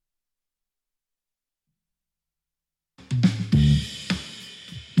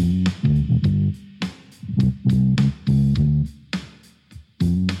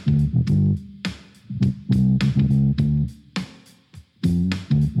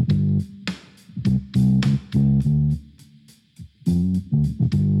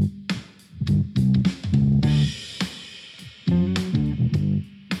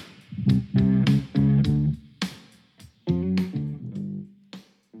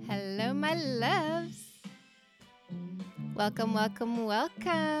my loves. Welcome, welcome,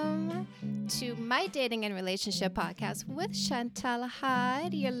 welcome to my dating and relationship podcast with Chantal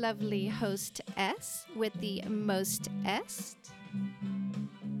Hyde, your lovely hostess with the most est.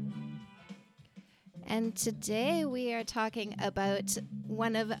 And today we are talking about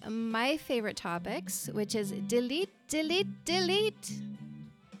one of my favorite topics, which is delete, delete, delete.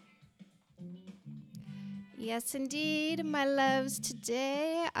 Yes, indeed, my loves.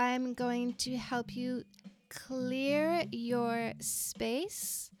 Today I'm going to help you clear your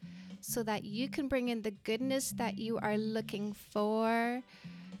space so that you can bring in the goodness that you are looking for,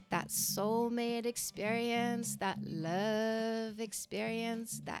 that soulmate experience, that love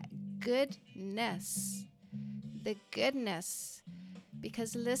experience, that goodness, the goodness.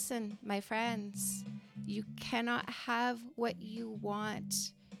 Because listen, my friends, you cannot have what you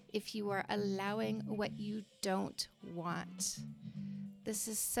want if you are allowing what you don't want. This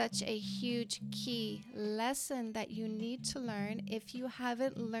is such a huge key lesson that you need to learn if you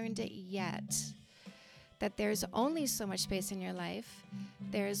haven't learned it yet. That there's only so much space in your life.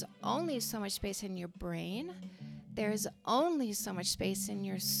 There's only so much space in your brain. There's only so much space in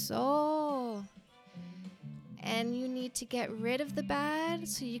your soul. And you need to get rid of the bad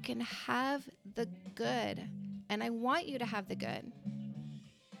so you can have the good. And I want you to have the good.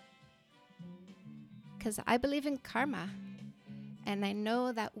 Because I believe in karma. And I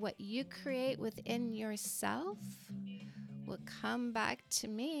know that what you create within yourself will come back to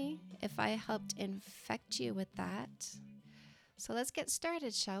me if I helped infect you with that. So let's get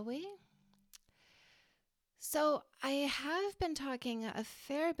started, shall we? So I have been talking a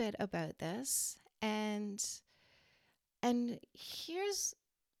fair bit about this, and here's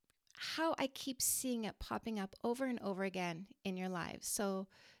how I keep seeing it popping up over and over again in your lives. So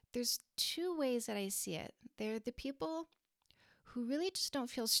there's two ways that I see it. There are the people who really just don't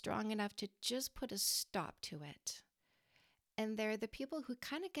feel strong enough to just put a stop to it. And they're the people who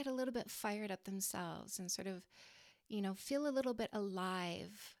kind of get a little bit fired up themselves and sort of, feel a little bit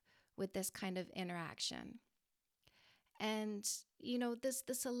alive with this kind of interaction. And,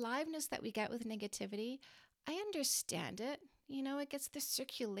 this aliveness that we get with negativity, I understand it. It gets the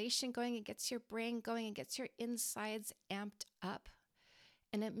circulation going, it gets your brain going, it gets your insides amped up.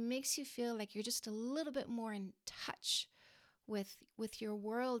 And it makes you feel like you're just a little bit more in touch with your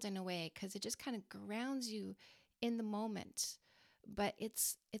world in a way, because it just kind of grounds you in the moment. But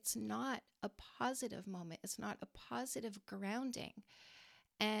it's not a positive moment. It's not a positive grounding.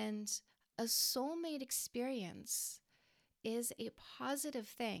 And a soulmate experience is a positive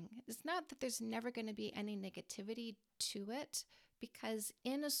thing. It's not that there's never going to be any negativity to it, because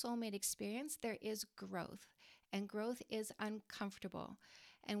in a soulmate experience, there is growth, and growth is uncomfortable.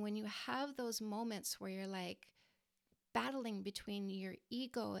 And when you have those moments where you're like battling between your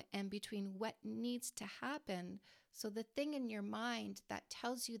ego and between what needs to happen, so the thing in your mind that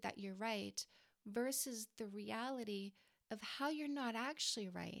tells you that you're right versus the reality of how you're not actually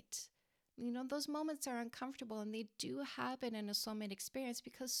right. Those moments are uncomfortable, and they do happen in a soulmate experience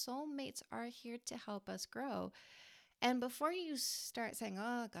because soulmates are here to help us grow. And before you start saying,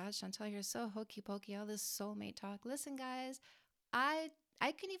 oh gosh, Chantal, you're so hokey pokey, all this soulmate talk. Listen, guys, I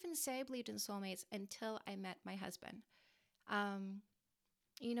can even say I believed in soulmates until I met my husband.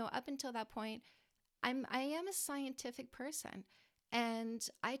 Up until that point, I am a scientific person, and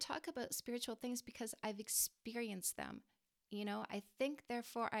I talk about spiritual things because I've experienced them. I think,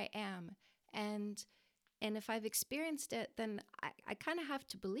 therefore I am. And if I've experienced it, then I kind of have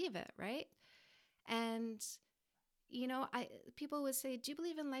to believe it, right? And people would say, do you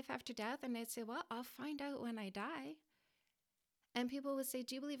believe in life after death? And I'd say, well, I'll find out when I die. And people would say,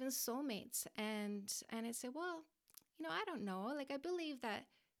 do you believe in soulmates? And I'd say, well, I don't know. Like, I believe that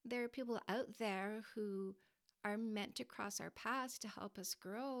there are people out there who are meant to cross our paths to help us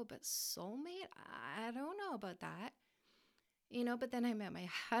grow, but soulmate, I don't know about that. But then I met my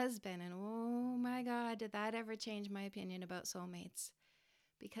husband, and oh my God, did that ever change my opinion about soulmates?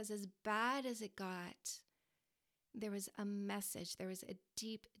 Because as bad as it got, there was a message. There was a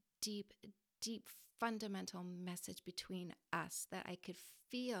deep, deep, deep fundamental message between us that I could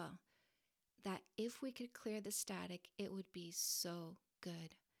feel, that if we could clear the static, it would be so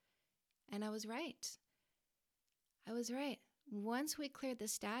good. And I was right. Once we cleared the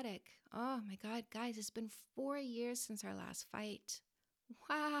static, oh my God, guys, it's been 4 years since our last fight.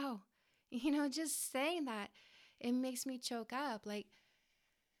 Wow. Just saying that, it makes me choke up. Like,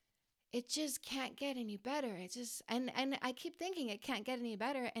 it just can't get any better. It just, and I keep thinking it can't get any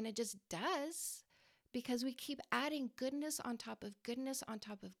better, and it just does, because we keep adding goodness on top of goodness on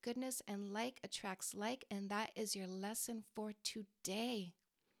top of goodness, and like attracts like, and that is your lesson for today.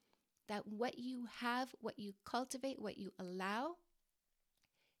 that what you have, what you cultivate, what you allow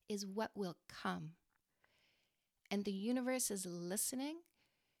is what will come. And the universe is listening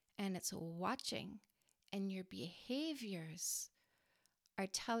and it's watching, and your behaviors are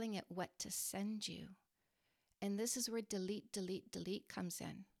telling it what to send you. And this is where delete, delete, delete comes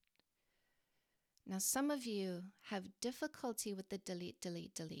in. Now, some of you have difficulty with the delete,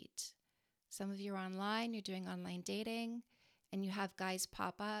 delete, delete. Some of you are online, you're doing online dating, and you have guys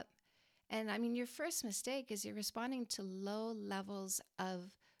pop up. And I mean, your first mistake is you're responding to low levels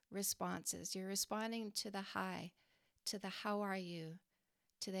of responses. You're responding to the hi, to the how are you,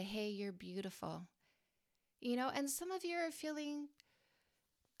 to the hey, you're beautiful. And some of you are feeling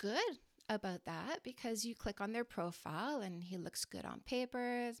good about that because you click on their profile and he looks good on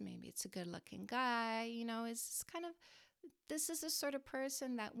papers. Maybe it's a good looking guy. It's kind of, this is the sort of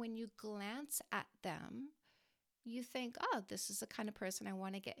person that when you glance at them, you think, oh, this is the kind of person I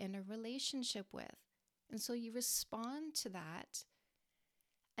want to get in a relationship with. And so you respond to that.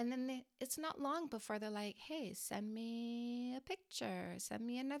 And then it's not long before they're like, hey, send me a picture, send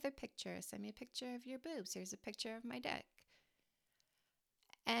me another picture, send me a picture of your boobs. Here's a picture of my dick.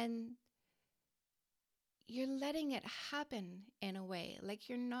 And you're letting it happen in a way. Like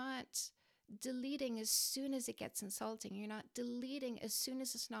you're not deleting as soon as it gets insulting. You're not deleting as soon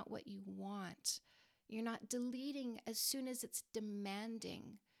as it's not what you want. You're not deleting as soon as it's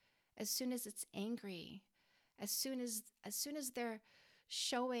demanding, as soon as it's angry, as soon as they're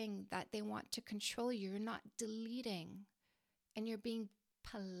showing that they want to control you. You're not deleting, and you're being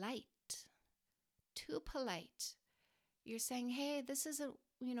polite, too polite. You're saying, hey, this isn't,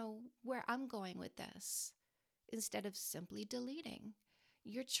 where I'm going with this, instead of simply deleting.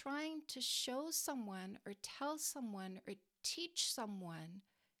 You're trying to show someone or tell someone or teach someone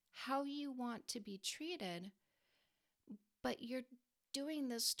how you want to be treated, but you're doing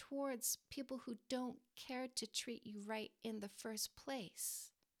this towards people who don't care to treat you right in the first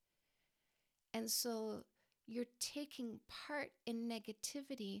place. And so you're taking part in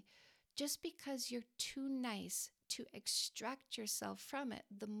negativity just because you're too nice to extract yourself from it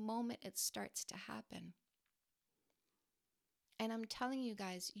the moment it starts to happen. And I'm telling you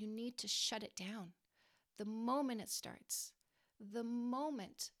guys, you need to shut it down the moment it starts. The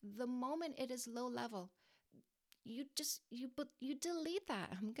moment it is low level, you delete that.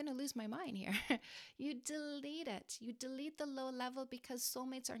 I'm going to lose my mind here. You delete it. You delete the low level, because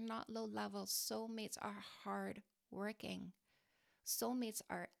soulmates are not low level. Soulmates are hard working. Soulmates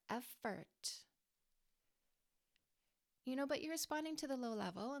are effort. But you're responding to the low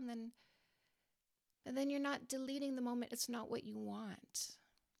level, and then you're not deleting the moment it's not what you want.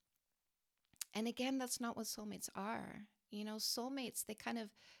 And again, that's not what soulmates are. Soulmates, they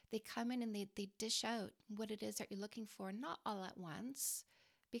come in and they dish out what it is that you're looking for, not all at once,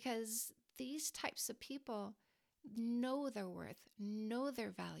 because these types of people know their worth, know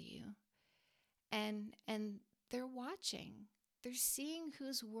their value, and they're watching. They're seeing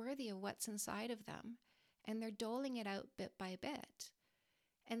who's worthy of what's inside of them, and they're doling it out bit by bit.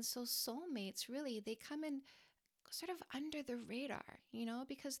 And so soulmates, really, they come in sort of under the radar,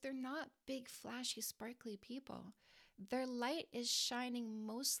 because they're not big, flashy, sparkly people. Their light is shining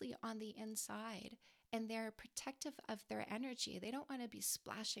mostly on the inside, and they're protective of their energy. They don't want to be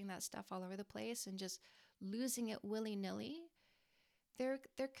splashing that stuff all over the place and just losing it willy-nilly. They're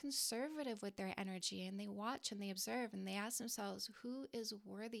conservative with their energy, and they watch and they observe and they ask themselves, who is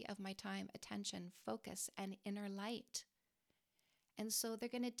worthy of my time, attention, focus, and inner light? And so they're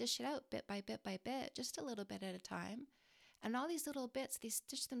going to dish it out bit by bit by bit, just a little bit at a time. And all these little bits, they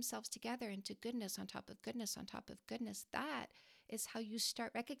stitch themselves together into goodness on top of goodness on top of goodness. That is how you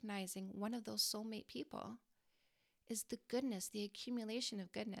start recognizing one of those soulmate people, is the goodness, the accumulation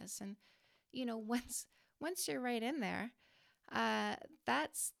of goodness. And, once you're right in there,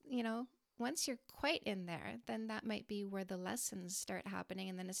 that's, once you're quite in there, then that might be where the lessons start happening.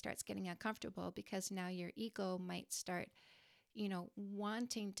 And then it starts getting uncomfortable, because now your ego might start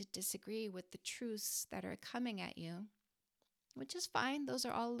wanting to disagree with the truths that are coming at you, which is fine. Those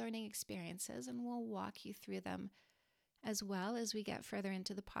are all learning experiences, and we'll walk you through them as well as we get further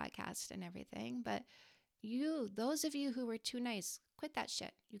into the podcast and everything. But those of you who were too nice, quit that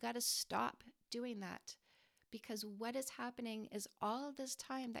shit. You got to stop doing that, because what is happening is all this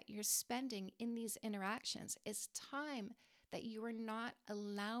time that you're spending in these interactions is time that you are not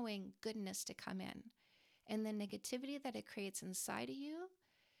allowing goodness to come in. And the negativity that it creates inside of you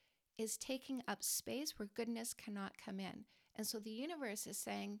is taking up space where goodness cannot come in. And so the universe is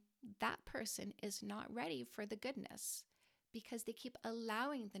saying that person is not ready for the goodness. because they keep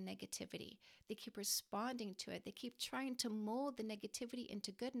allowing the negativity. They keep responding to it. They keep trying to mold the negativity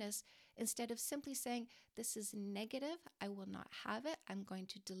into goodness instead of simply saying, this is negative. I will not have it. I'm going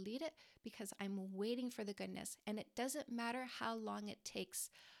to delete it because I'm waiting for the goodness. And it doesn't matter how long it takes.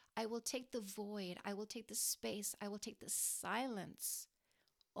 I will take the void. I will take the space. I will take the silence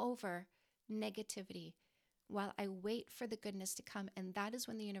over negativity while I wait for the goodness to come. And that is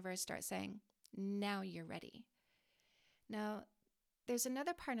when the universe starts saying, now you're ready. Now, there's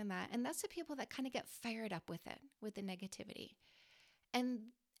another part in that, and that's the people that kind of get fired up with it, with the negativity. And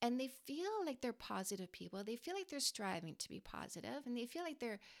and they feel like they're positive people. They feel like they're striving to be positive, and they feel like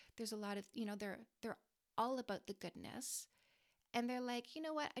there's a lot of, they're all about the goodness. And they're like, you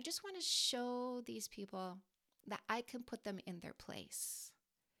know what? I just want to show these people that I can put them in their place.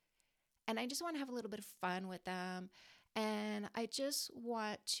 And I just want to have a little bit of fun with them. And I just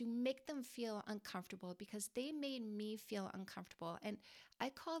want to make them feel uncomfortable because they made me feel uncomfortable. And I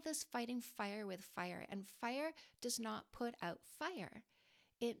call this fighting fire with fire. And fire does not put out fire,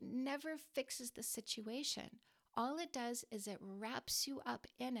 it never fixes the situation. All it does is it wraps you up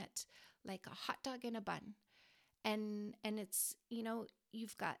in it like a hot dog in a bun. And it's,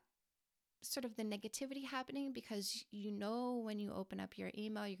 you've got sort of the negativity happening because when you open up your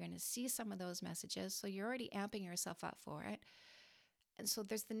email, you're going to see some of those messages. So you're already amping yourself up for it. And so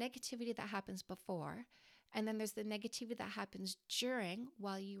there's the negativity that happens before. And then there's the negativity that happens during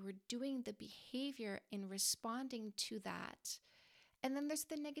while you were doing the behavior in responding to that. And then there's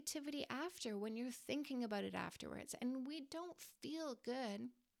the negativity after when you're thinking about it afterwards. And we don't feel good.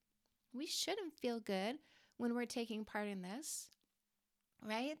 We shouldn't feel good when we're taking part in this.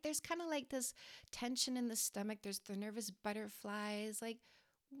 Right? There's kind of like this tension in the stomach. There's the nervous butterflies. Like,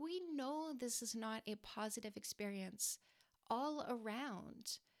 we know this is not a positive experience all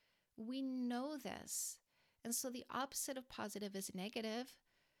around. We know this. And so the opposite of positive is negative.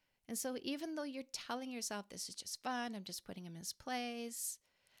 And so even though you're telling yourself this is just fun, I'm just putting him in his place,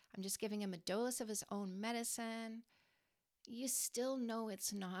 I'm just giving him a dose of his own medicine, you still know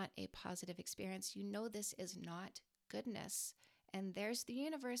it's not a positive experience. You know this is not goodness. And there's the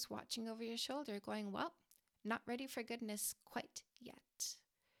universe watching over your shoulder going, well, not ready for goodness quite yet.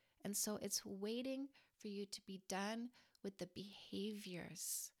 And so it's waiting for you to be done with the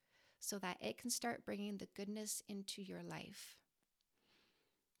behaviors so that it can start bringing the goodness into your life.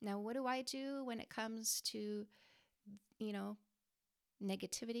 Now, what do I do when it comes to,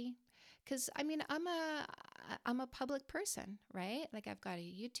 negativity? Because I'm a public person, right? Like, I've got a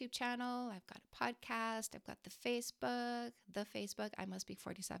YouTube channel, I've got a podcast, I've got the Facebook. I must be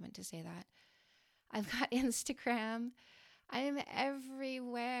 47 to say that. I've got Instagram. I am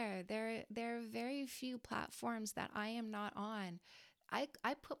everywhere. There are very few platforms that I am not on. I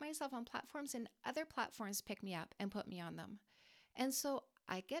put myself on platforms and other platforms pick me up and put me on them. And so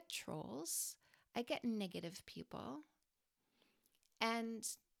I get trolls, I get negative people, and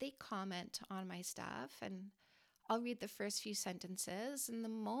they comment on my stuff, and I'll read the first few sentences. And the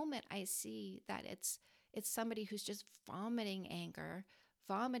moment I see that it's somebody who's just vomiting anger,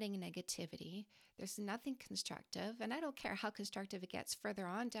 vomiting negativity, there's nothing constructive. And I don't care how constructive it gets further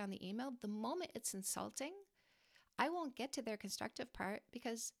on down the email. The moment it's insulting, I won't get to their constructive part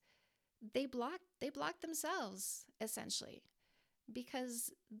because they block themselves essentially,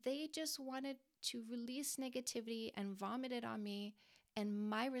 because they just wanted to release negativity and vomit it on me. And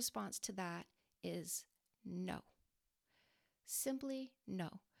my response to that is no. Simply no.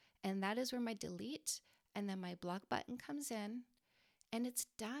 And that is where my delete and then my block button comes in, and it's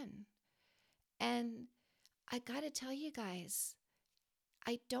done. And I got to tell you guys,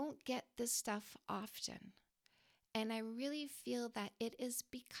 I don't get this stuff often. And I really feel that it is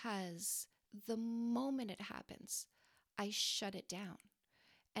because the moment it happens, I shut it down.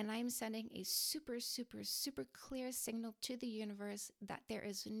 And I'm sending a super, super, super clear signal to the universe that there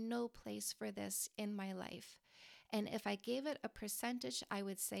is no place for this in my life. And if I gave it a percentage, I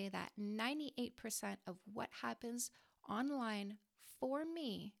would say that 98% of what happens online for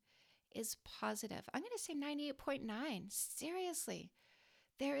me is positive. I'm going to say 98.9. Seriously,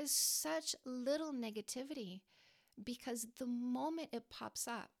 there is such little negativity because the moment it pops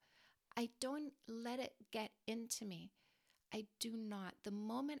up, I don't let it get into me. I do not. The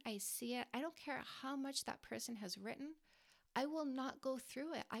moment I see it, I don't care how much that person has written, I will not go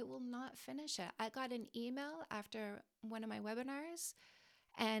through it. I will not finish it. I got an email after one of my webinars,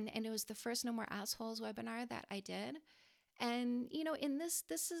 and it was the first No More Assholes webinar that I did. And in this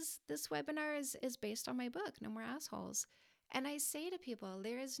webinar is based on my book, No More Assholes. And I say to people,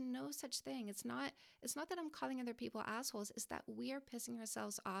 there is no such thing. It's not that I'm calling other people assholes, it's that we are pissing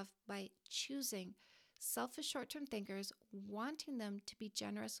ourselves off by choosing selfish short-term thinkers wanting them to be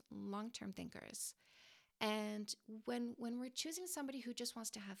generous long-term thinkers. And when we're choosing somebody who just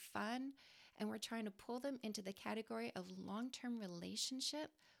wants to have fun and we're trying to pull them into the category of long-term relationship,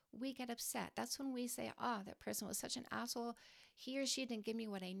 we get upset. That's when we say, "Oh, that person was such an asshole. He or she didn't give me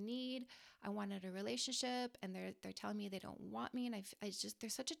what I need. I wanted a relationship, and they're telling me they don't want me, and I just they're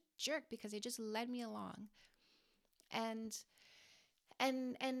such a jerk because they just led me along." And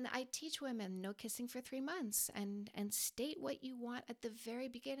and I teach women no kissing for 3 months, and state what you want at the very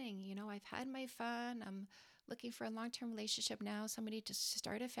beginning. I've had my fun. I'm looking for a long-term relationship now, somebody to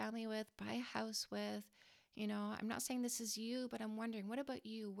start a family with, buy a house with. I'm not saying this is you, but I'm wondering, what about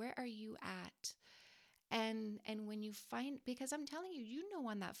you? Where are you at? And when you find, because I'm telling you,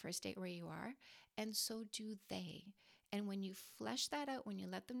 on that first date where you are, and so do they. And when you flesh that out, when you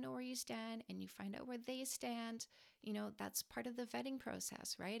let them know where you stand and you find out where they stand, that's part of the vetting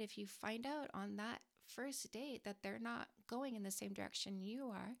process, right? If you find out on that first date that they're not going in the same direction you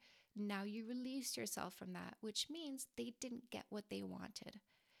are, now you release yourself from that, which means they didn't get what they wanted.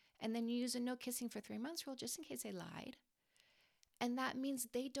 And then you use a no kissing for 3 months rule just in case they lied. And that means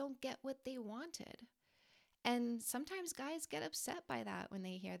they don't get what they wanted. And sometimes guys get upset by that when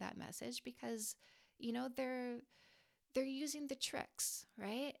they hear that message because, they're using the tricks,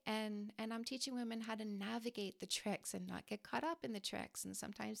 right? And I'm teaching women how to navigate the tricks and not get caught up in the tricks. And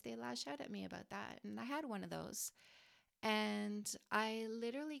sometimes they lash out at me about that. And I had one of those. And I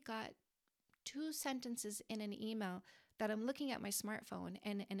literally got 2 sentences in an email that I'm looking at my smartphone,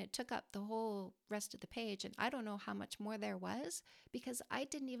 and it took up the whole rest of the page. And I don't know how much more there was because I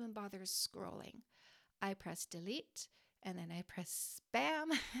didn't even bother scrolling. I pressed delete and then I pressed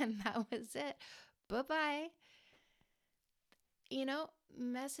spam and that was it. Bye-bye.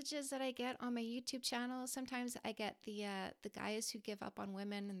 Messages that I get on my YouTube channel, sometimes I get the guys who give up on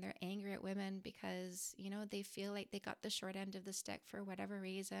women and they're angry at women because, they feel like they got the short end of the stick for whatever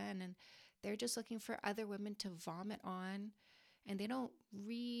reason, and they're just looking for other women to vomit on, and they don't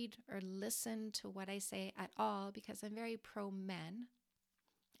read or listen to what I say at all because I'm very pro men.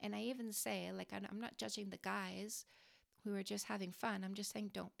 And I even say, like, I'm not judging the guys who are just having fun. I'm just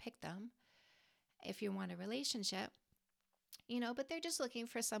saying don't pick them if you want a relationship. But they're just looking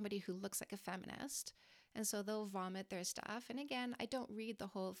for somebody who looks like a feminist. And so they'll vomit their stuff. And again, I don't read the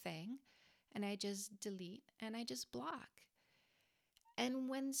whole thing, and I just delete and I just block. And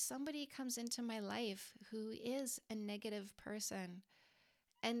when somebody comes into my life who is a negative person,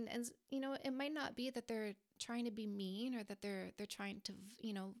 and it might not be that they're trying to be mean or that they're trying to,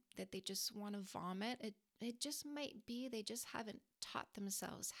 that they just want to vomit. It just might be they just haven't taught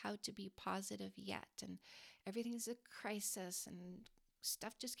themselves how to be positive yet, and everything's a crisis, and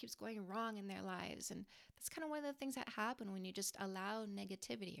stuff just keeps going wrong in their lives. And that's kind of one of the things that happen when you just allow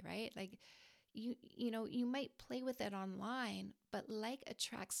negativity, right? Like, you might play with it online, but like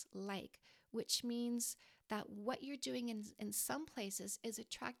attracts like, which means that what you're doing in some places is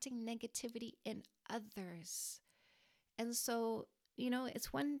attracting negativity in others. And so,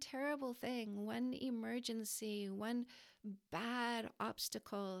 it's one terrible thing, one emergency, one bad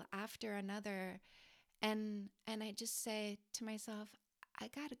obstacle after another. And I just say to myself, I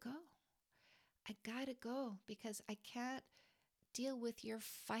gotta go. I gotta go because I can't deal with your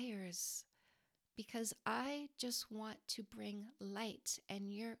fires, because I just want to bring light,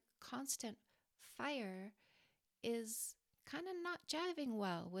 and your constant fire is kind of not jiving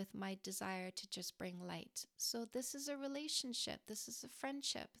well with my desire to just bring light. So this is a relationship, this is a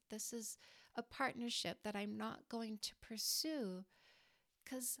friendship, this is a partnership that I'm not going to pursue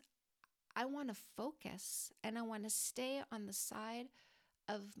because I want to focus and I want to stay on the side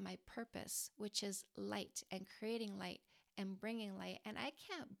of my purpose, which is light and creating light and bringing light. And I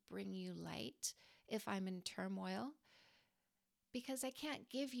can't bring you light if I'm in turmoil because I can't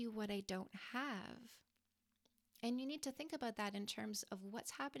give you what I don't have. And you need to think about that in terms of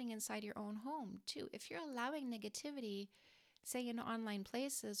what's happening inside your own home too. If you're allowing negativity, say in online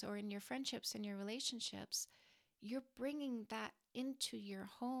places or in your friendships and your relationships, you're bringing that into your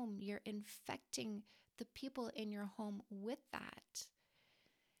home. You're infecting the people in your home with that.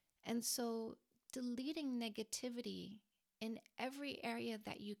 And so deleting negativity in every area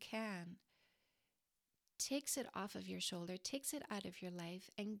that you can takes it off of your shoulder, takes it out of your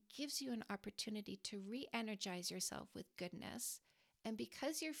life, and gives you an opportunity to re-energize yourself with goodness. And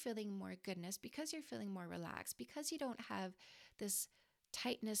because you're feeling more goodness, because you're feeling more relaxed, because you don't have this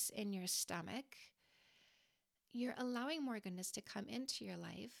tightness in your stomach, you're allowing more goodness to come into your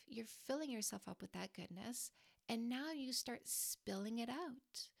life. You're filling yourself up with that goodness. And now you start spilling it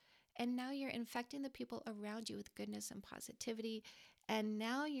out. And now you're infecting the people around you with goodness and positivity. And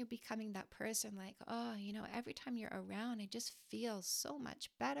now you're becoming that person like, oh, every time you're around, I just feel so much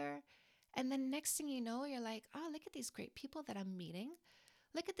better. And then next thing you know, you're like, oh, look at these great people that I'm meeting.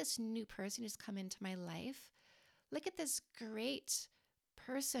 Look at this new person who's come into my life. Look at this great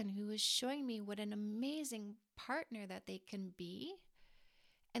person who is showing me what an amazing partner that they can be.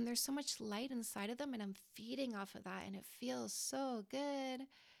 And there's so much light inside of them, and I'm feeding off of that, and it feels so good.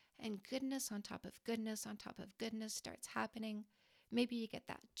 And goodness on top of goodness on top of goodness starts happening. Maybe you get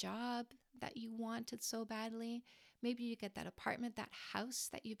that job that you wanted so badly. Maybe you get that apartment, that house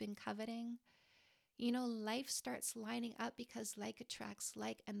that you've been coveting. Life starts lining up because like attracts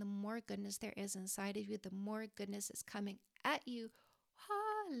like, and the more goodness there is inside of you, the more goodness is coming at you.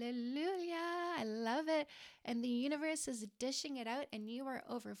 Hallelujah. I love it. And the universe is dishing it out, and you are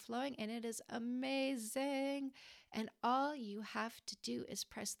overflowing, and it is amazing. And all you have to do is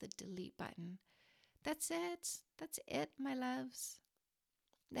press the delete button. That's it. That's it, my loves.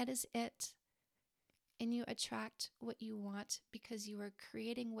 That is it. And you attract what you want because you are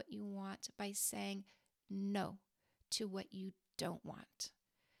creating what you want by saying no to what you don't want.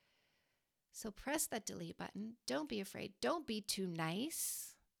 So press that delete button. Don't be afraid. Don't be too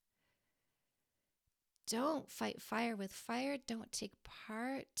nice. Don't fight fire with fire. Don't take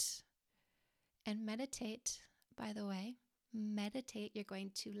part. And meditate, by the way. Meditate. You're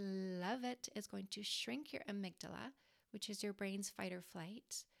going to love it. It's going to shrink your amygdala, which is your brain's fight or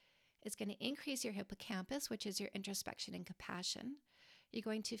flight. It's going to increase your hippocampus, which is your introspection and compassion. You're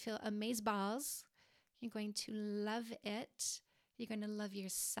going to feel amazeballs. You're going to love it. You're going to love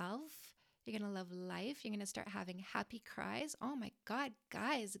yourself. You're going to love life. You're going to start having happy cries. Oh my God,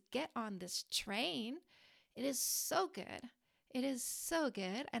 guys, get on this train. It is so good. It is so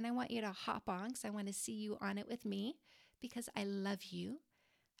good. And I want you to hop on because I want to see you on it with me because I love you.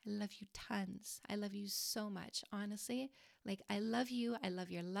 I love you tons. I love you so much, honestly. Like, I love you. I love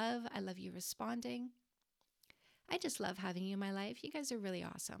your love. I love you responding. I just love having you in my life. You guys are really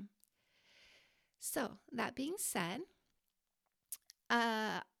awesome. So, that being said,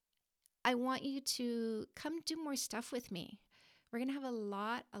 I want you to come do more stuff with me. We're going to have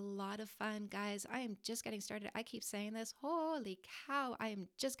a lot of fun, guys. I am just getting started. I keep saying this. Holy cow, I am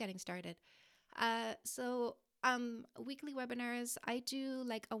just getting started. Weekly webinars. I do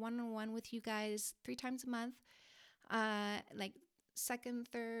like a one-on-one with you guys 3 times a month. Like second,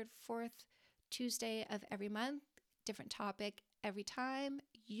 third, fourth Tuesday of every month, different topic every time.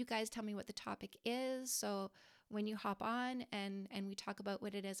 You guys tell me what the topic is. So when you hop on and we talk about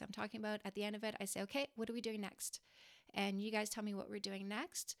what it is I'm talking about, at the end of it, I say, okay, what are we doing next? And you guys tell me what we're doing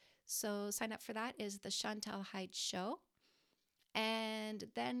next. So sign up for that is the Chantel Hyde Show. And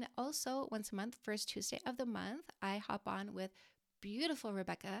then also once a month, first Tuesday of the month, I hop on with beautiful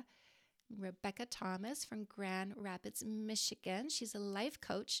Rebecca Thomas from Grand Rapids, Michigan. She's a life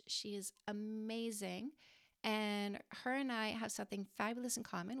coach. She is amazing. And her and I have something fabulous in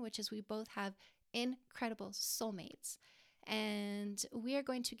common, which is we both have incredible soulmates. And we are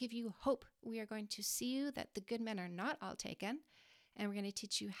going to give you hope. We are going to see you that the good men are not all taken. And we're going to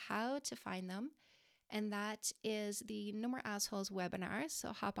teach you how to find them. And that is the No More Assholes webinar.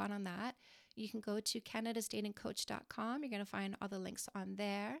 So hop on that. You can go to canadasdatingcoach.com. You're going to find all the links on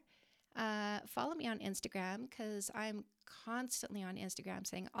there. Follow me on Instagram because I'm constantly on Instagram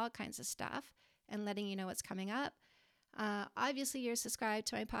saying all kinds of stuff and letting you know what's coming up. Obviously, you're subscribed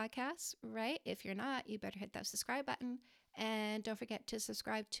to my podcast, right? If you're not, you better hit that subscribe button. And don't forget to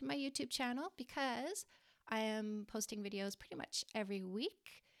subscribe to my YouTube channel because I am posting videos pretty much every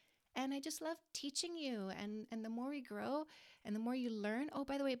week. And I just love teaching you. And the more we grow and the more you learn. Oh,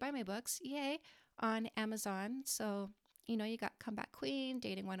 by the way, buy my books. Yay. On Amazon. So, you got Comeback Queen,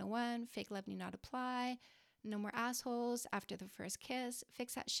 Dating 101, Fake Love Need Not Apply, No More Assholes, After the First Kiss,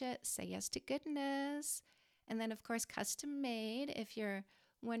 Fix That Shit, Say Yes to Goodness. And then, of course, Custom Made. If you're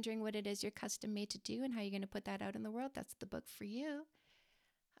wondering what it is you're custom made to do and how you're going to put that out in the world, that's the book for you.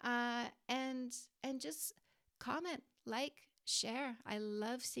 And just comment, like, share. I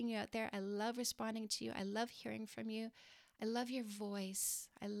love seeing you out there. I love responding to you. I love hearing from you. I love your voice.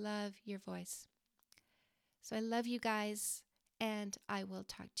 I love your voice. So I love you guys, and I will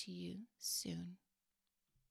talk to you soon.